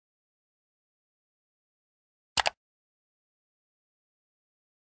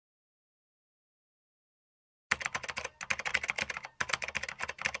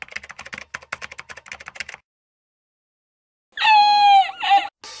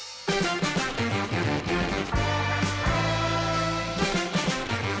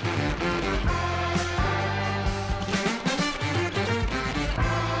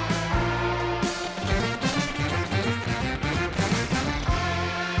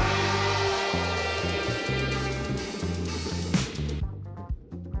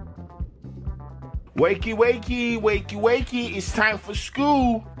Wakey, wakey, wakey, wakey, it's time for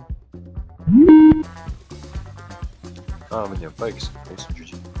school. Thanks,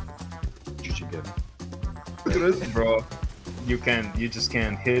 GG. GG again. Bro, you just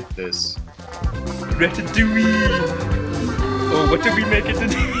can't hit this. Ratatouille! Oh, what did we make it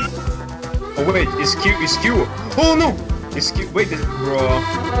today? Oh wait, it's Q, it's Q! Oh no! It's Q, wait, bro.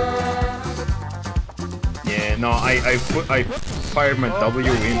 Yeah, no, I fired my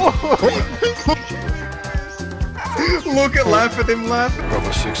W in. Look at, laugh at him, laugh.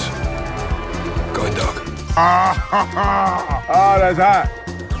 Bravo 6. Going dog. Oh, that's hot.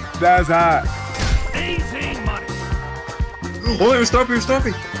 That's hot. Easy money! Oh, you're stopping, you're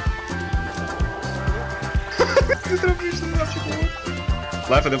stopping!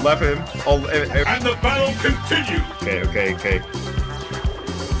 Laugh at him, laugh at him. And the battle continues! Okay.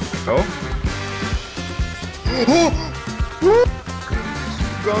 Go. Oh!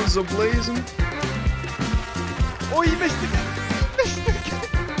 Guns are blazing. Oh, you missed it.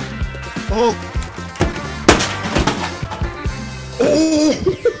 Oh! Oh!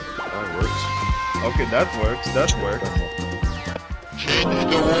 That works. Okay, that works. Change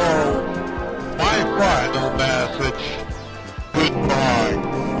the world. My final message. Goodbye.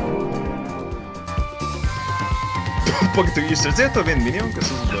 Pag to user Z to win minion because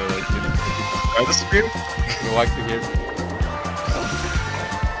this is the right spear. You like the game?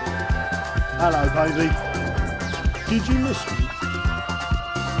 Hello, baby. Did you miss me?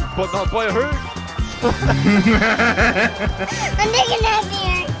 But not by a hurt. I'm taking a nap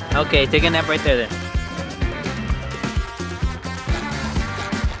here. Okay, take a nap right there then.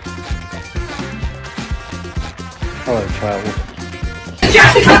 Hello, child.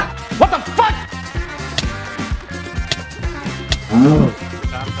 What the fuck?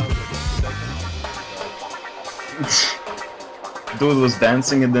 Dude was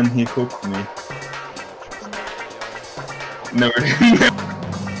dancing and then he hooked me. Never.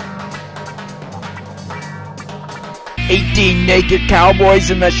 18 naked cowboys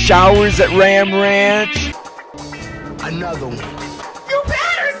in the showers at Ram Ranch. Another one. You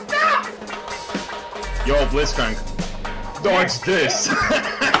better stop! Yo, Blitzcrank. Dodge this!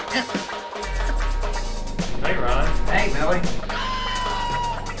 Hey, Ron. Hey, Millie.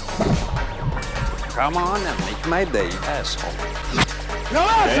 Come on and make my day, asshole. No,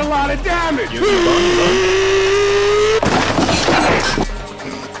 that's a lot of damage. You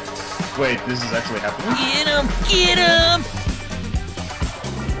Wait, this is actually happening? Get him! Get him!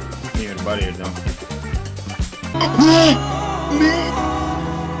 Even buddy or no?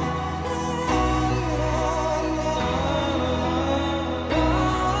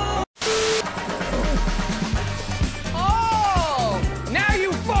 Oh! Now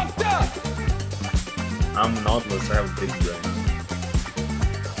you fucked up! I'm Nautilus, I have a big brain.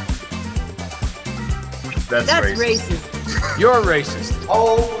 That's racist. You're racist.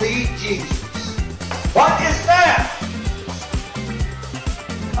 Holy Jesus. What is that?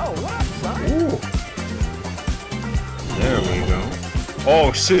 Oh, what up, son? There we go.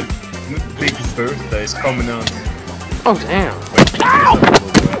 Oh shit! Big birthday is coming out. Oh, damn.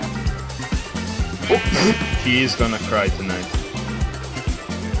 Wait, he is gonna cry tonight.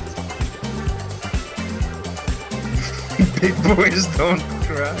 Big boys don't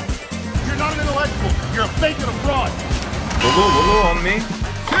cry. You're not an intellectual. You're a fake and a fraud. Lulu on me.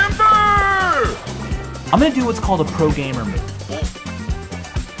 Timber! I'm gonna do what's called a pro gamer move.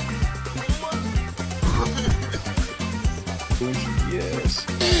 Yes.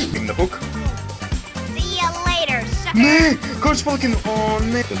 Give him the hook. See ya later, sucker. Nee! Coach fucking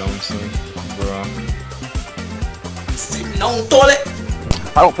on me! Bro.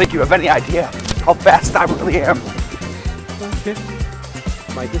 I don't think you have any idea how fast I really am.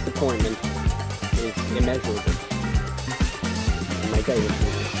 My disappointment is immeasurable. My day is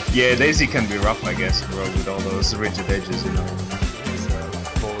Yeah, Daisy can be rough, I guess, bro, with all those rigid edges, you know.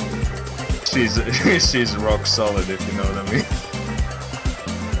 She's rock solid, if you know what I mean.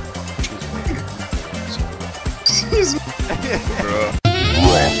 She's bro.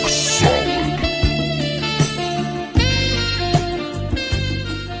 Rock solid.